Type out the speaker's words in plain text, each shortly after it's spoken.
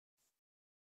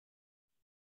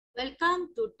Welcome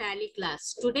to Tally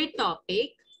class. Today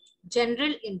topic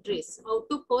general entries. How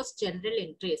to post general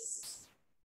entries.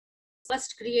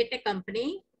 First create a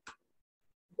company.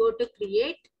 Go to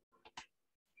create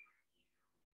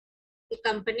a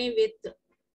company with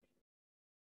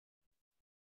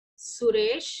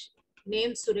Suresh.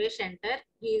 Name Suresh, enter.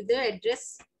 Give the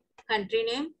address, country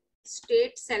name,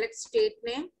 state, select state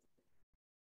name.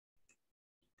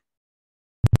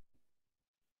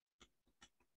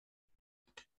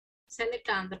 Select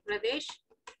Andhra Pradesh.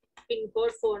 Pin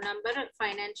code, phone number,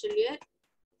 financial year.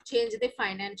 Change the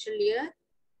financial year.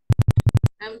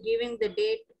 I'm giving the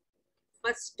date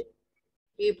 1st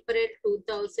April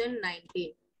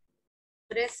 2019.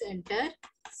 Press enter,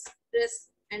 press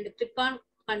and click on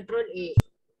Control A.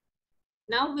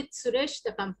 Now with Suresh,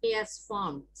 the company has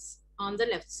formed on the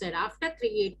left side. After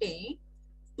creating,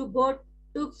 to go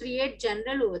to create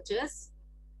general vouchers,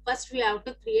 first we have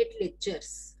to create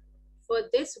ledgers. For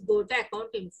this, go to account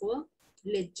info,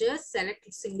 ledgers,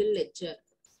 select single ledger.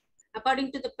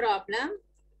 According to the problem,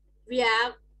 we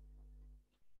have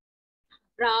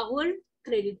Rahul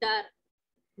creditor,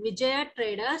 Vijaya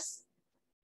traders,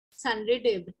 sundry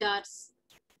debitors.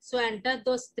 So enter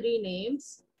those three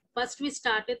names. First we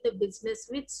started the business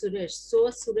with Suresh. So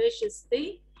Suresh is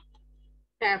the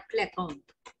capital account.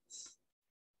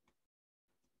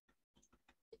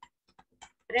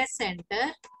 Press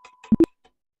enter.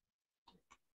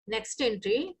 Next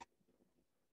entry.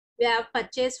 We have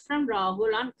purchased from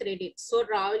Rahul on credit. So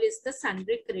Rahul is the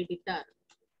sundry creditor.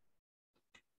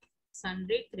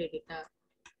 Sundry creditor.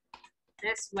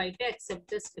 Press Y to accept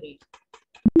the screen.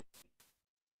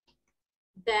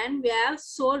 Then we have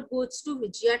sold goods to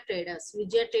Vijaya traders.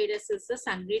 Vijaya traders is the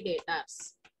sundry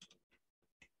debtors.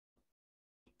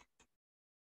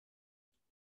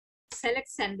 Select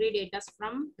sundry debtors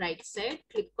from right side.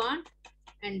 Click on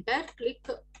enter. Click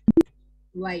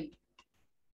Y.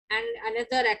 And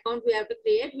another account we have to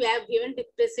create. We have given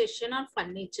depreciation on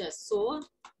furniture. So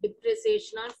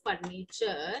depreciation on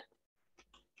furniture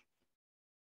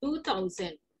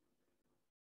 2000.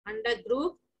 Under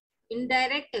group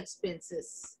indirect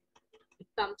expenses. It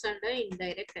comes under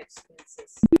indirect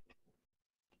expenses.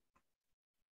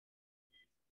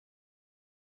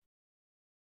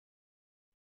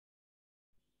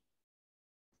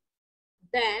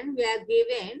 Then we are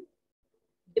given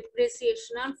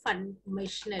depreciation on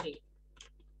machinery.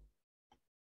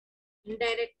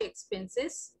 Indirect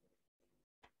expenses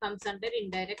comes under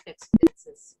indirect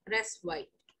expenses. Press Y.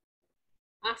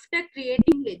 After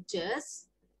creating ledgers,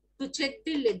 to check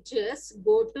the ledgers,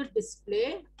 go to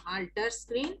display, alter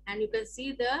screen, and you can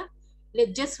see the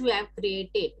ledgers we have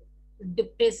created.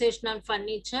 Depreciation on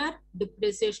furniture,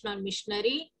 depreciation on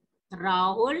machinery,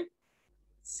 Rahul,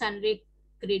 sundry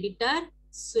creditor,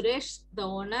 Suresh, the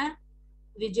owner,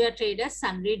 Vijaya traders,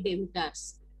 sundry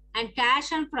debitors. And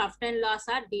cash and profit and loss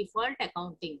are default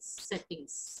accounting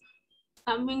settings.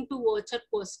 Coming to voucher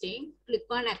posting, click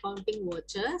on accounting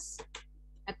vouchers.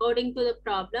 According to the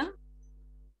problem,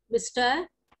 Mr.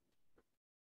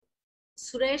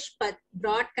 Suresh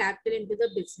brought capital into the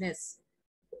business.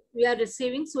 We are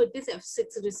receiving, so it is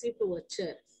F6 receipt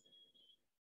voucher.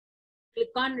 Click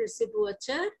on receipt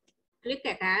voucher. Click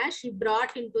attach. He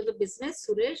brought into the business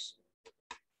Suresh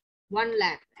 1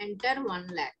 lakh. Enter 1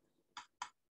 lakh.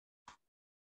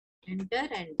 Enter,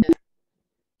 enter.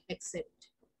 Accept.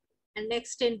 And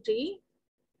next entry.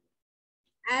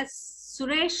 As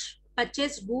Suresh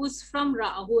purchased goods from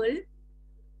Rahul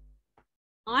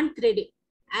on credit.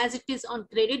 As it is on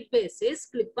credit basis,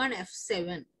 click on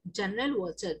F7. General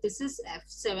voucher. This is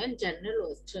F7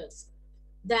 general vouchers.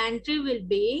 The entry will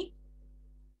be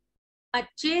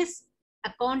purchase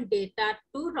account data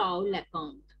to Rahul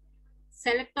account.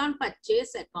 Select on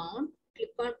purchase account.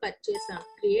 Click on purchase and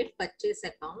create purchase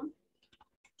account.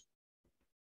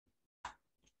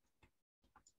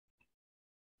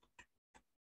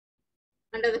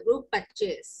 Under the group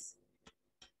purchase.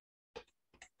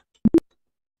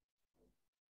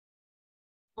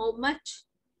 How much?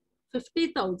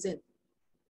 50,000.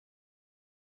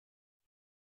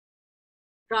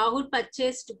 Rahul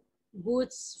purchased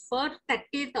goods for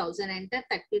 30,000. Enter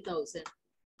 30,000.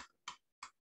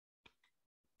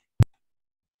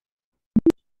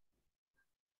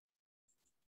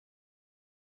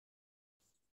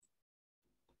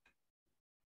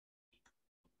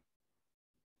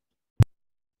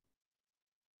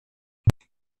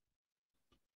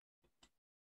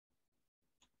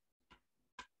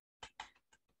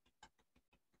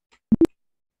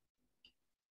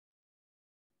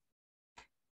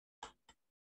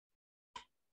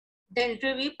 The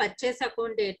entry we purchase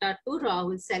account data to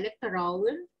Rahul. Select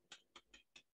Rahul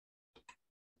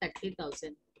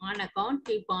 30,000. On account,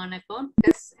 keep on account,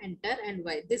 press enter and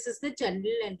Y. This is the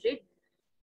general entry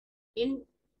in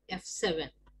F7.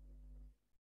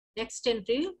 Next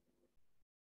entry,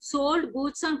 sold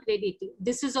goods on credit.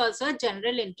 This is also a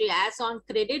general entry. As on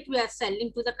credit, we are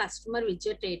selling to the customer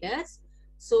Vijay Traders.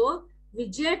 So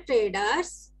Vijay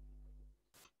Traders,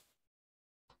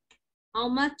 how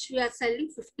much we are selling?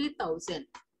 50,000.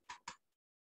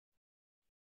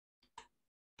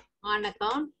 On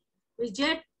account,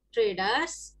 Vijay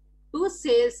Traders to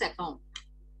sales account.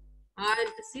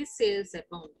 Alt C, sales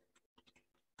account.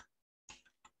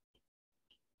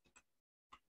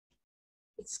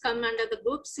 It's come under the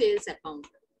group sales account.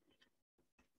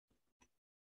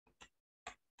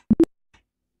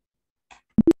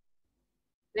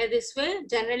 Like this way,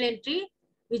 general entry,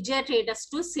 Vijay Traders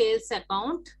to sales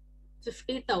account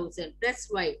 50,000. Press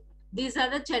Y. These are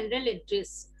the general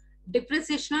entries.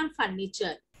 Depreciation on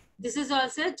furniture. This is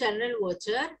also a general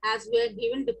voucher. As we are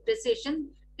given depreciation,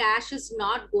 cash is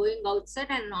not going outside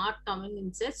and not coming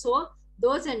inside. So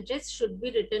those entries should be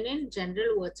written in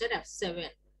general voucher F7.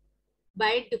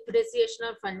 Buy depreciation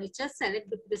on furniture.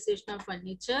 Select depreciation on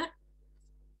furniture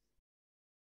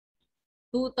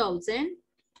 2,000.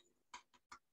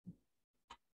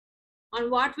 On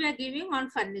what we are giving? On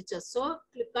furniture. So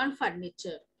click on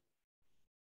furniture.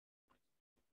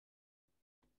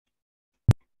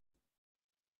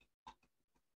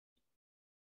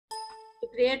 To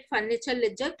create furniture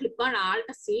ledger, click on Alt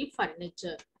C,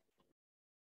 furniture.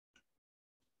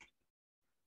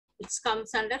 It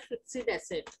comes under fixed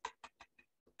asset.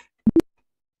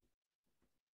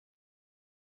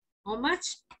 How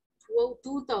much?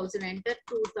 2,000. Enter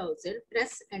 2,000.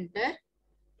 Press enter.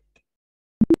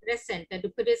 Press enter.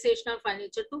 Depreciation of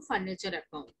furniture to furniture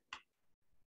account.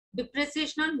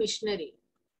 Depreciation on machinery.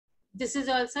 This is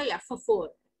also F4.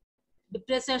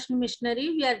 Depreciation machinery,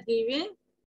 we are giving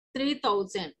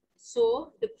 3,000.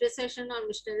 So depreciation on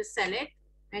machinery, select,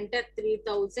 enter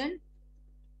 3,000.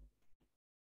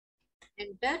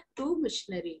 Enter to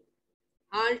machinery.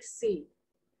 Alt C.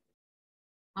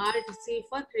 Alt C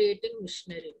for creating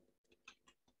machinery.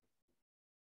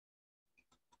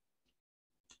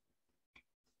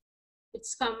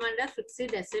 It's come under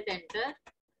fixed asset, enter.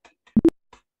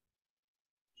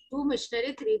 To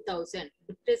machinery 3,000.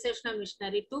 Depreciation of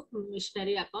machinery to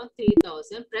machinery account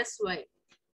 3,000. Press Y.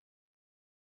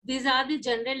 These are the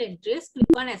general entries.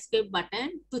 Click on escape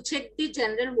button. To check the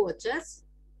general vouchers,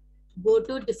 go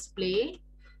to display.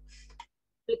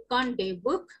 Click on day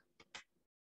book.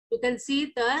 You can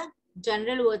see the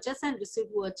general vouchers and receipt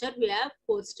voucher we have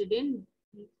posted in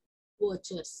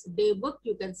vouchers. Day book,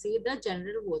 you can see the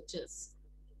general vouchers.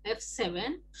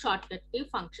 F7, shortcut key,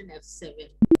 function F7.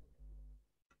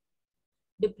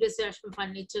 Depreciation of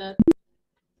furniture,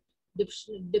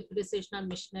 depreciation of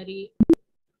machinery,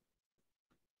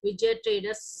 Vijay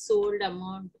Traders sold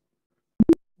amount,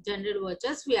 general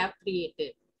vouchers we have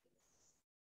created.